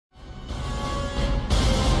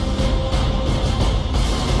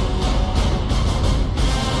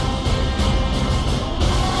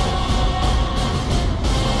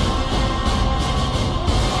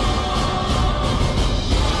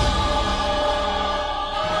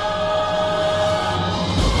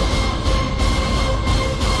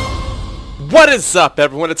What is up,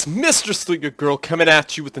 everyone? It's Mr.StealUrGurl coming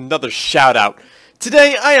at you with another shout out.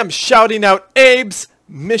 Today I am shouting out Abe's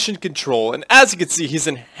Mission Control, and as you can see, he's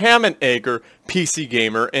in Ham and Egger PC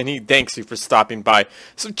Gamer, and he thanks you for stopping by.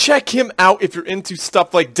 So check him out if you're into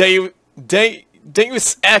stuff like Deus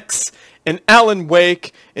Ex and Alan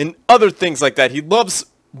Wake and other things like that. He loves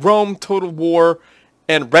Rome, Total War,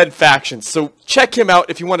 and Red Faction. So check him out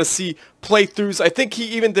if you want to see playthroughs. I think he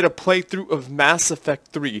even did a playthrough of Mass Effect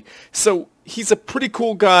 3. So he's a pretty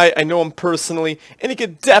cool guy. I know him personally, and he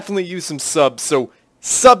could definitely use some subs. So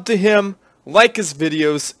sub to him, like his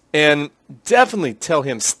videos, and definitely tell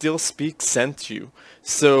him StealSpeaks sent you.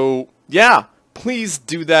 So yeah, please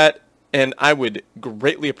do that, and I would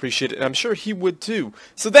greatly appreciate it, and I'm sure he would too.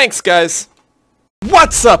 So thanks, guys.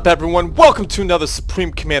 What's up, everyone? Welcome to another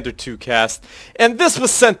Supreme Commander 2 cast, and this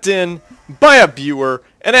was sent in by a viewer,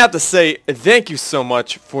 and I have to say thank you so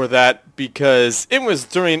much for that, because it was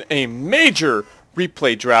during a major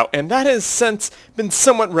replay drought, and that has since been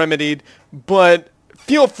somewhat remedied. But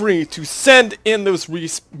feel free to send in those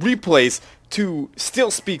replays to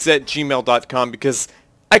StealSpeaks@gmail.com, because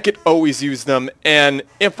I could always use them, and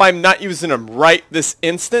if I'm not using them right this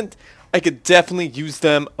instant, I could definitely use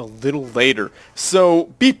them a little later.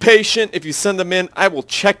 So be patient. If you send them in, I will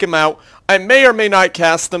check them out. I may or may not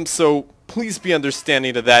cast them, so please be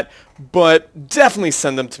understanding of that. But definitely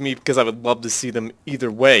send them to me, because I would love to see them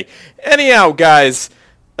either way. Anyhow, guys,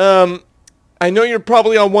 I know you're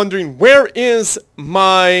probably all wondering, where is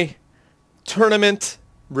my tournament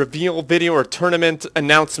reveal video or tournament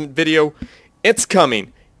announcement video? It's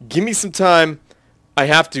coming. Give me some time. I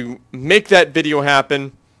have to make that video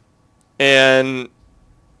happen. And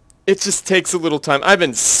it just takes a little time. I've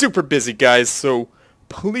been super busy, guys, so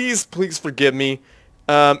please forgive me.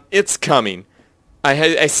 It's coming.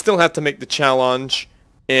 I still have to make the challenge,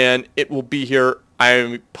 and it will be here.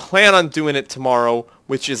 I plan on doing it tomorrow,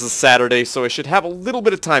 which is a Saturday, so I should have a little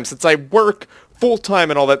bit of time since I work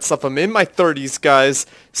full-time and all that stuff. I'm in my 30s, guys,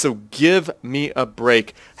 so give me a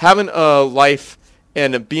break. Having a life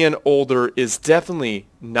and being older is definitely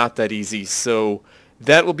not that easy, so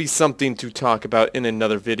that will be something to talk about in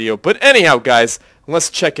another video. But anyhow, guys, let's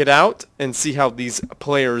check it out and see how these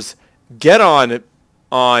players get on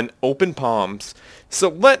Open Palms. So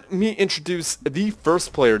let me introduce the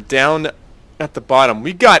first player down at the bottom.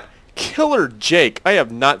 We got KillerJake. I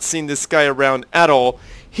have not seen this guy around at all.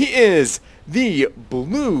 He is the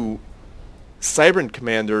blue Cybran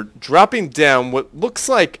commander, dropping down what looks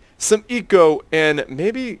like some eco and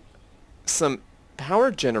maybe some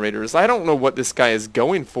power generators. I don't know what this guy is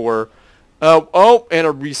going for. Oh, and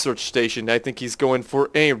a research station. I think he's going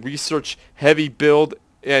for a research heavy build.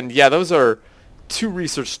 And yeah, those are two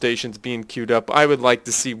research stations being queued up. I would like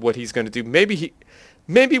to see what he's going to do.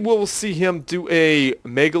 Maybe we'll see him do a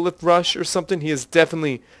megalith rush or something. He is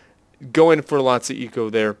definitely going for lots of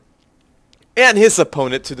eco there. And his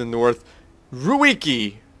opponent to the north,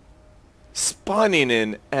 Ruiki, spawning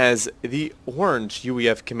in as the orange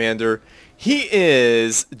UEF commander. He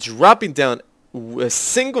is dropping down a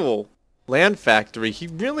single land factory. He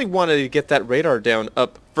really wanted to get that radar down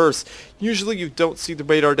up first. Usually you don't see the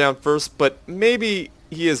radar down first, but maybe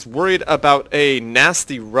he is worried about a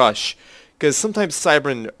nasty rush, because sometimes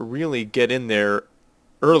Cybran really get in there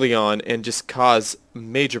early on and just cause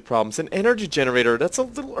major problems. An energy generator, that's a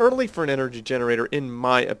little early for an energy generator in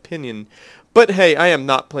my opinion. But hey, I am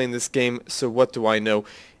not playing this game, so what do I know?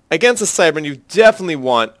 Against a Cybran, you definitely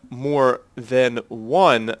want more than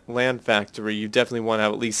one land factory. You definitely want to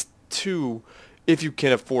have at least two. If you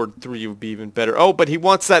can afford three, it would be even better. Oh, but he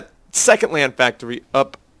wants that second land factory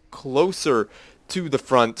up closer to the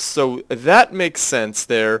front, so that makes sense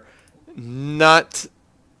there. Not...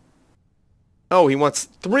 Oh, he wants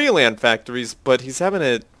three land factories, but he's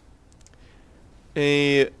having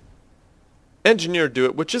a engineer do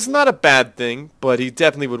it, which is not a bad thing, but he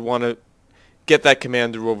definitely would want to get that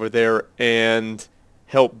commander over there and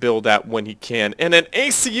help build that when he can. And an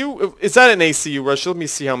ACU, is that an ACU rush? Let me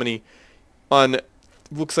see how many on,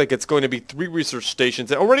 looks like it's going to be 3 research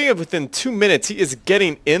stations. Already within 2 minutes, he is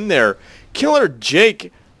getting in there.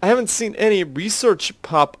 KillerJake, I haven't seen any research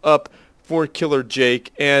pop up for KillerJake,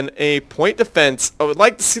 and a point defense. I would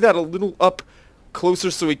like to see that a little up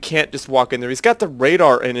closer so he can't just walk in there. He's got the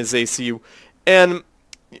radar in his ACU. And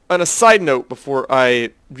on a side note, before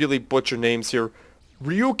I really butcher names here,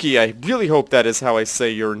 Ruiki, I really hope that is how I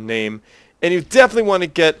say your name. And you definitely want to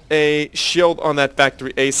get a shield on that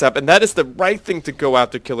factory ASAP. And that is the right thing to go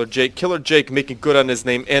after KillerJake. KillerJake making good on his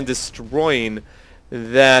name and destroying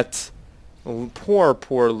that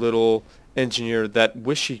poor little engineer that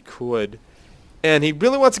wish he could. And he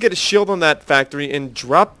really wants to get a shield on that factory and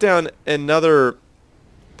drop down another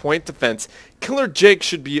point defense. Killer Jake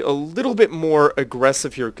should be a little bit more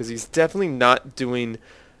aggressive here because he's definitely not doing,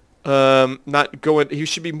 he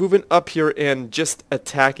should be moving up here and just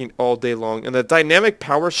attacking all day long. And the dynamic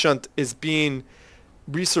power shunt is being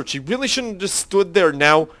researched. He really shouldn't have just stood there.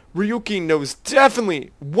 Now Ruiki knows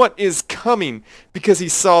definitely what is coming because he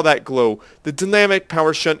saw that glow. The dynamic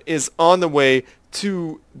power shunt is on the way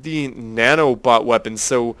to the nanobot weapon.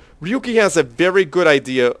 So Ruiki has a very good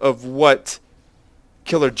idea of what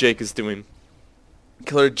Killer Jake is doing.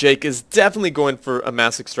 Killer Jake is definitely going for a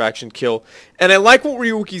mass extraction kill. And I like what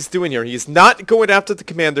Ryuki's doing here. He's not going after the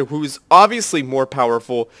commander, who is obviously more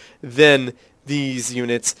powerful than these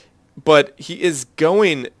units, but he is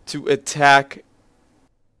going to attack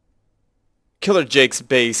Killer Jake's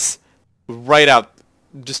base right out.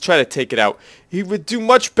 Just try to take it out. He would do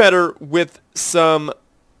much better with some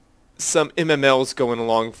MMLs going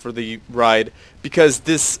along for the ride, because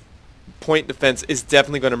this point defense is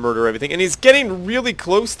definitely going to murder everything. And he's getting really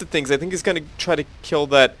close to things. I think he's going to try to kill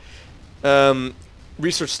that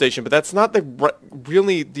research station, but that's not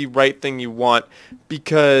really the right thing you want,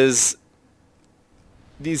 because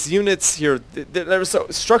these units here, they're so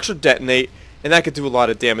structure detonate, and that could do a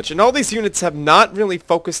lot of damage. And all these units have not really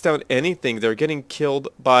focused on anything. They're getting killed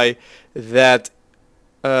by that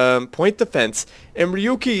point defense. And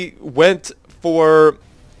Ruiki went for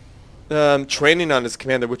training on his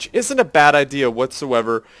commander, which isn't a bad idea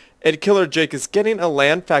whatsoever. And Killer Jake is getting a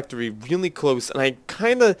land factory really close, and I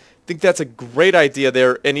kind of think that's a great idea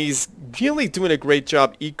there, and he's really doing a great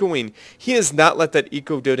job ecoing. He has not let that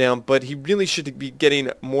eco go down, but he really should be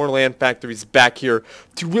getting more land factories back here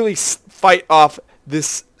to really fight off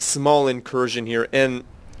this small incursion here, and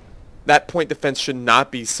that point defense should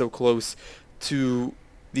not be so close to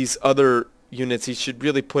these other units. He should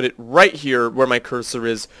really put it right here where my cursor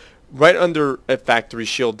is, right under a factory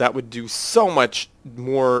shield. That would do so much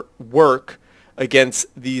more work against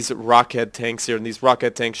these rocket tanks here, and these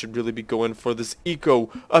rocket tanks should really be going for this eco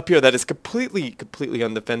up here that is completely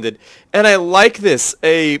undefended. And I like this.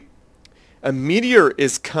 A meteor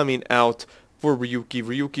is coming out for Ruiki.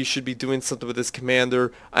 Ruiki should be doing something with his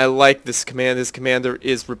commander. I like this command. His commander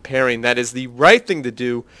is repairing. That is the right thing to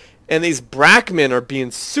do. And these Brackmen are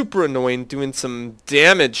being super annoying, doing some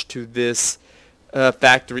damage to this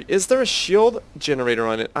factory. Is there a shield generator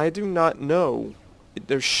on it? I do not know.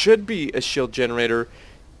 There should be a shield generator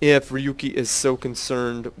if Ruiki is so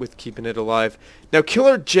concerned with keeping it alive. Now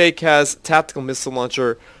Killer Jake has tactical missile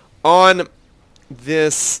launcher on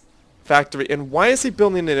this factory, and why is he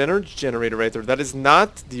building an energy generator right there? That is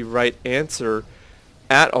not the right answer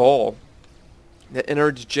at all. The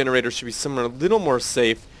energy generator should be somewhere a little more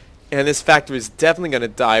safe, and this factory is definitely going to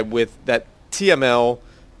die with that TML,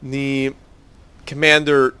 the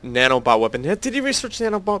commander nanobot weapon. Did he research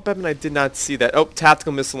nanobot weapon? I did not see that. Oh,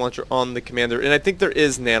 tactical missile launcher on the commander. And I think there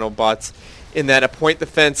is nanobots in that. A point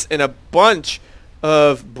defense and a bunch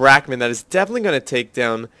of Brackmen that is definitely going to take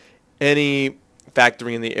down any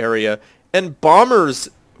factory in the area. And bombers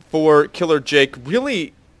for Killer Jake.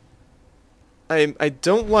 Really, I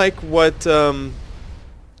don't like what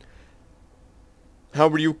how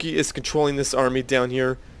Ruiki is controlling this army down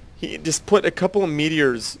here. He just put a couple of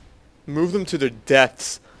meteors, move them to their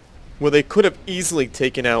deaths, where they could have easily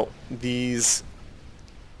taken out these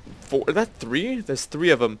four. Is that three? There's three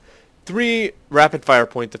of them. 3 rapid fire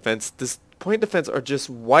point defense. This point defense are just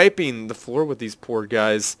wiping the floor with these poor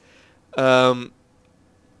guys. And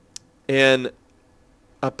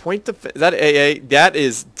a point defense, that AA, that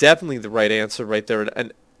is definitely the right answer right there.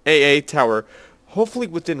 An AA tower, hopefully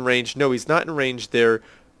within range. No, he's not in range there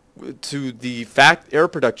to the air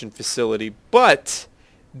production facility, but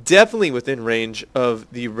definitely within range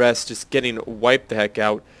of the rest just getting wiped the heck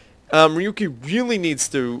out. Ruiki really needs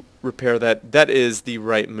to repair that. That is the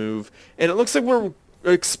right move. And it looks like we're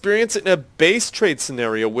experiencing a base trade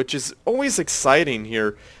scenario, which is always exciting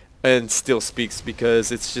here in StealSpeaks,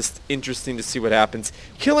 because it's just interesting to see what happens.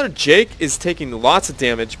 Killer Jake is taking lots of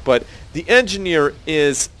damage, but the engineer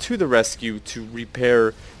is to the rescue to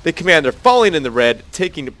repair the commander, falling in the red,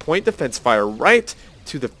 taking point defense fire right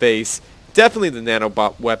to the face. Definitely the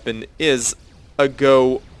nanobot weapon is a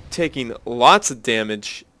go, taking lots of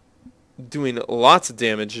damage, doing lots of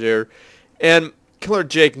damage there. And Killer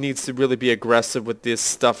Jake needs to really be aggressive with this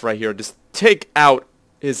stuff right here. Just take out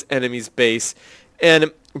his enemy's base.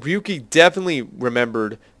 And Ruiki definitely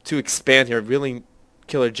remembered to expand here. Really,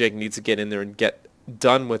 Killer Jake needs to get in there and get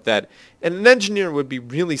done with that. And an engineer would be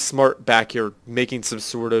really smart back here, making some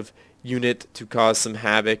sort of unit to cause some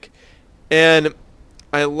havoc. And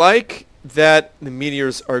I like that the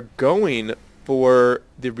meteors are going for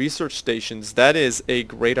the research stations. That is a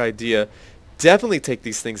great idea. Definitely take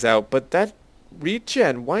these things out. But that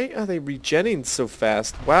regen, why are they regenning so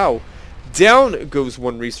fast? Wow. Down goes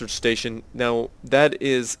one research station. Now, that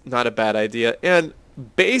is not a bad idea. And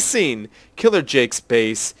basing KillerJake's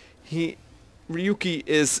base, Ruiki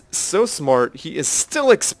is so smart. He is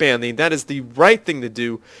still expanding. That is the right thing to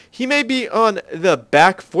do. He may be on the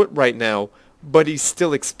back foot right now, but he's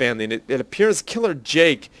still expanding. It appears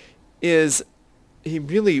KillerJake he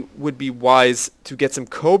really would be wise to get some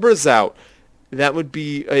Cobras out. That would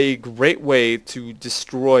be a great way to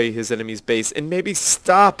destroy his enemy's base and maybe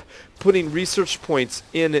stop putting research points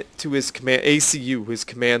into his ACU, his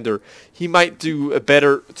commander. He might do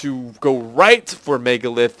better to go right for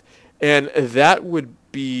Megalith, and that would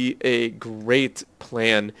be a great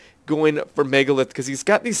plan, going for Megalith, because he's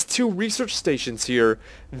got these 2 research stations here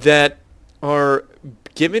that are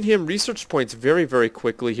giving him research points very, very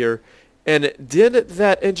quickly here. And did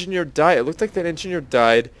that engineer die? It looked like that engineer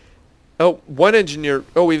died. Oh, one engineer,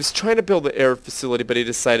 he was trying to build an air facility, but he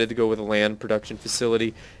decided to go with a land production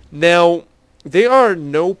facility. Now, there are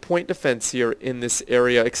no point defense here in this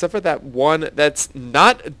area, except for that one that's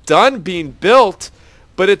not done being built,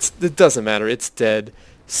 but it doesn't matter, it's dead.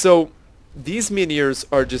 So, these meteors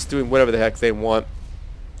are just doing whatever the heck they want.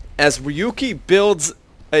 As Ruiki builds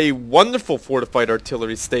a wonderful fortified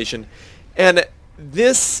artillery station, and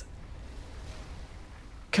this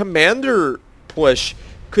commander push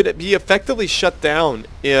could be effectively shut down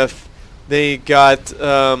if they got,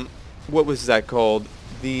 what was that called?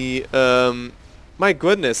 The, my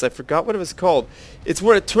goodness, I forgot what it was called. It's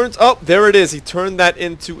where it turns, oh, there it is. He turned that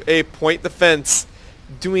into a point defense,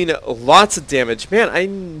 doing lots of damage. Man, I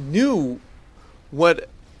knew what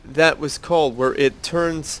that was called, where it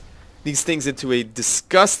turns these things into a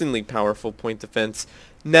disgustingly powerful point defense.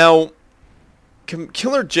 Now,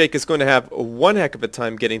 KillerJake is going to have one heck of a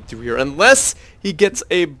time getting through here unless he gets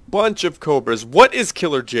a bunch of Cobras. What is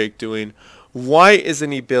KillerJake doing? Why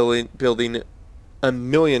isn't he building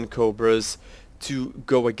 1,000,000 Cobras to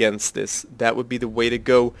go against this? That would be the way to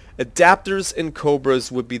go. Adapters and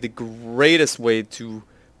Cobras would be the greatest way to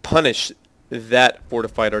punish that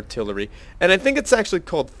fortified artillery. And I think it's actually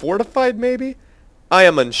called fortified, maybe? I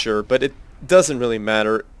am unsure, but it doesn't really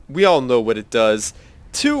matter. We all know what it does.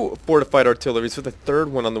 2 fortified artilleries with a 3rd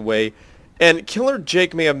one on the way, and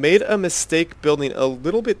KillerJake may have made a mistake building a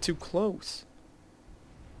little bit too close.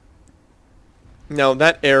 Now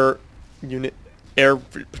that air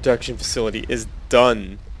production facility is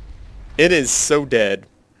done. It is so dead.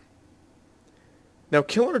 Now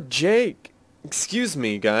KillerJake, excuse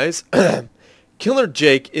me guys,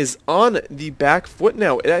 KillerJake is on the back foot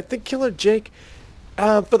now, and I think KillerJake,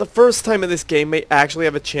 for the first time in this game, may actually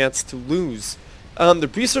have a chance to lose.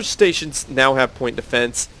 The research stations now have point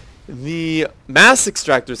defense. The mass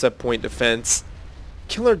extractors have point defense.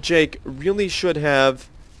 KillerJake really should have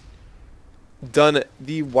done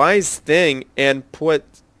the wise thing and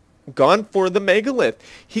gone for the Megalith.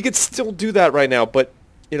 He could still do that right now, but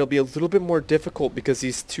it'll be a little bit more difficult because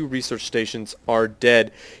these 2 research stations are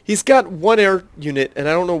dead. He's got 1 air unit, and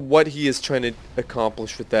I don't know what he is trying to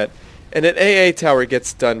accomplish with that. And an AA tower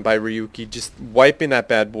gets done by Ruiki, just wiping that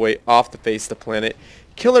bad boy off the face of the planet.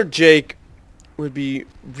 KillerJake would be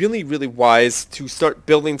really, really wise to start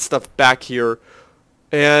building stuff back here.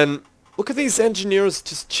 And look at these engineers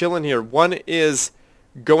just chilling here. One is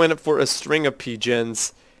going for a string of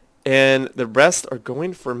P-gens, and the rest are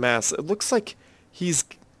going for mass. It looks like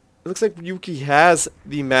Ruiki has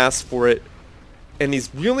the mass for it, and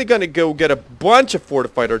he's really going to go get a bunch of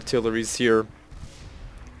fortified artilleries here.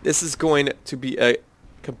 This is going to be a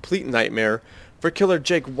complete nightmare for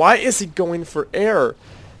KillerJake. Why is he going for air?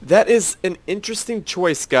 That is an interesting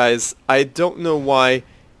choice, guys. I don't know why.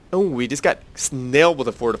 Oh, he just got nailed with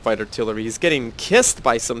a fortified artillery. He's getting kissed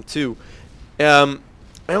by some too. I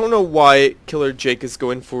don't know why KillerJake is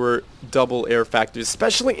going for double air factors,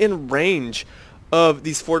 especially in range of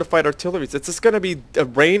these fortified artilleries. It's just going to be a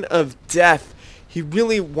rain of death. He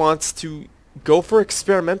really wants to go for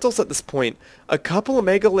experimentals at this point. A couple of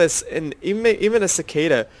Megaliths and even a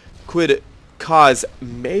Cicada could cause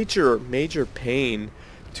major pain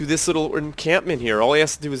to this little encampment here. All he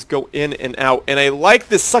has to do is go in and out. And I like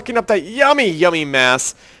this, sucking up that yummy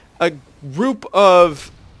mass. A group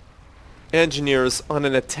of engineers on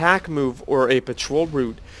an attack move or a patrol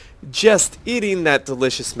route, just eating that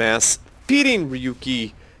delicious mass, feeding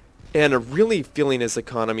Ruiki, and really feeling his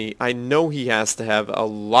economy. I know he has to have a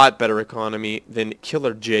lot better economy than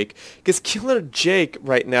KillerJake, because KillerJake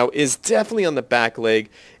right now is definitely on the back leg,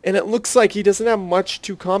 and it looks like he doesn't have much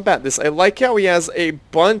to combat this. I like how he has a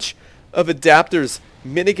bunch of adapters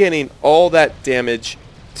mitigating all that damage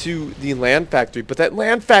to the land factory. But that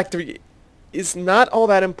land factory is not all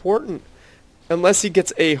that important unless he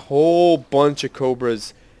gets a whole bunch of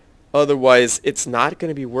cobras. Otherwise, it's not going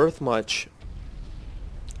to be worth much.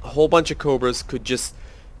 A whole bunch of cobras could just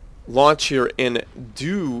launch here and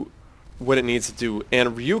do what it needs to do.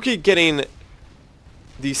 And Ruiki getting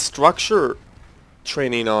the structure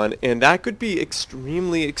training on, and that could be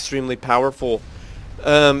extremely powerful,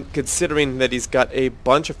 considering that he's got a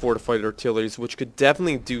bunch of fortified artilleries, which could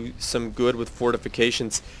definitely do some good with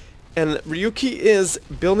fortifications. And Ruiki is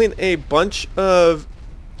building a bunch of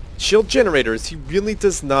shield generators. He really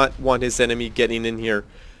does not want his enemy getting in here.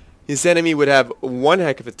 His enemy would have one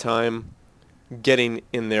heck of a time getting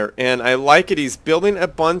in there. And I like it. He's building a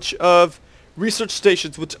bunch of research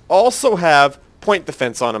stations which also have point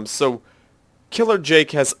defense on them. So Killer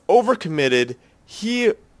Jake has overcommitted.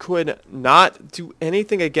 He could not do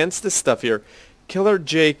anything against this stuff here. Killer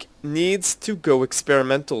Jake needs to go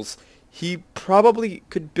experimentals. He probably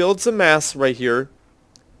could build some mass right here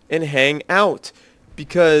and hang out,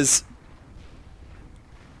 because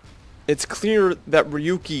it's clear that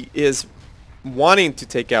Ruiki is wanting to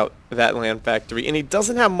take out that land factory, and he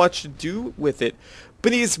doesn't have much to do with it,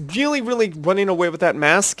 but he's really running away with that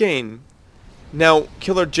mass gain. Now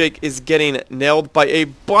Killer Jake is getting nailed by a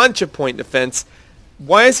bunch of point defense.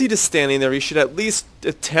 Why is he just standing there? He should at least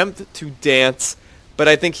attempt to dance, but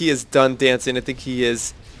I think he is done dancing. I think he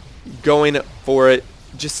is going for it.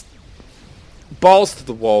 Just balls to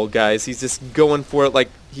the wall, guys. He's just going for it like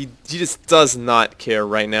he just does not care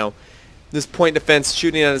right now. This point defense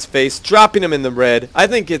shooting at his face, dropping him in the red. I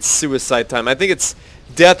think it's suicide time. I think it's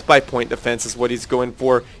death by point defense is what he's going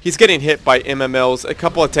for. He's getting hit by MMLs, a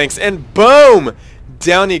couple of tanks, and boom!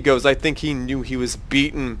 Down he goes. I think he knew he was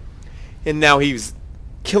beaten. And now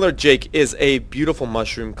Killer Jake is a beautiful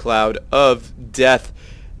mushroom cloud of death.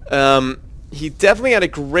 He definitely had a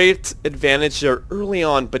great advantage there early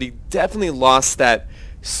on, but he definitely lost that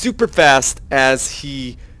super fast as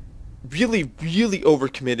he really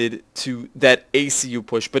overcommitted to that ACU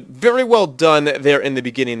push. But very well done there in the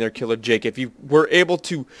beginning there, Killer Jake. If you were able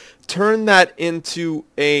to turn that into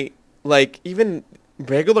a, like, even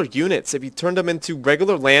regular units, if you turned them into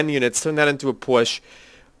regular land units, turn that into a push,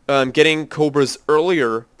 getting Cobras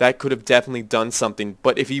earlier, that could have definitely done something.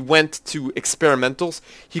 But if he went to experimentals,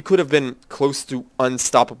 he could have been close to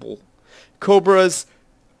unstoppable. Cobras,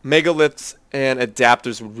 megaliths, and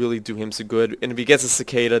adapters would really do him so good. And if he gets a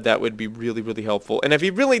cicada, that would be really helpful. And if he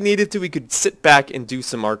really needed to, he could sit back and do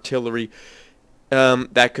some artillery.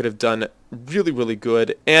 That could have done really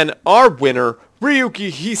good. And our winner, Ruiki,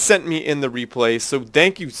 he sent me in the replay, so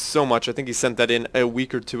thank you so much. I think he sent that in a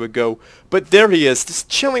week or two ago. But there he is, just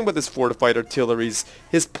chilling with his fortified artilleries,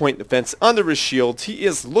 his point defense under his shields. He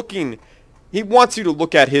is looking, he wants you to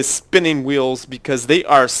look at his spinning wheels, because they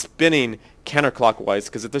are spinning counterclockwise,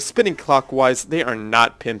 because if they're spinning clockwise, they are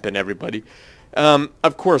not pimping, everybody.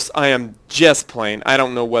 Of course, I am just playing. I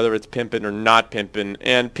don't know whether it's pimping or not pimping,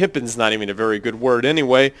 and pimping's not even a very good word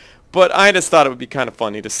anyway, but I just thought it would be kind of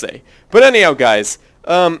funny to say. But anyhow, guys,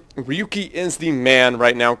 Ruiki is the man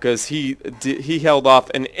right now, because he held off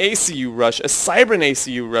an ACU rush, a Cybran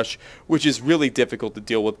ACU rush, which is really difficult to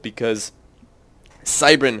deal with, because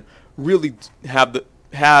Cybran really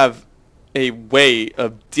have a way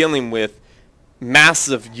of dealing with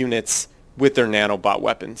massive units with their nanobot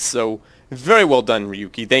weapons. So very well done,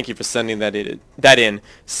 Ruiki. Thank you for sending that in.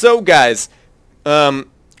 So guys,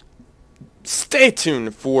 stay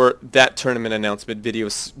tuned for that tournament announcement video,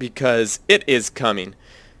 because it is coming.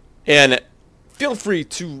 And feel free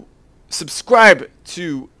to subscribe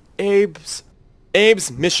to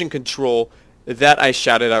Abe's Mission Control that I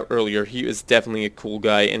shouted out earlier. He is definitely a cool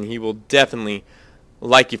guy, and he will definitely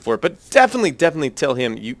like you for it. But definitely tell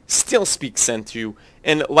him StealSpeaks sent you,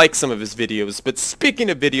 and like some of his videos. But speaking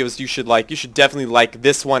of videos you should definitely like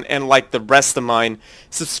this one and like the rest of mine.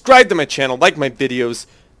 Subscribe to my channel, like my videos,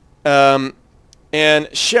 and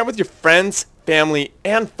share with your friends, family,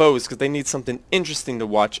 and foes, because they need something interesting to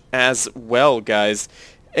watch as well, guys.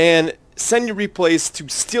 And send your replays to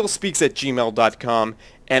stealspeaks@gmail.com.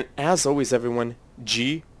 And as always, everyone,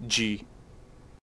 GG.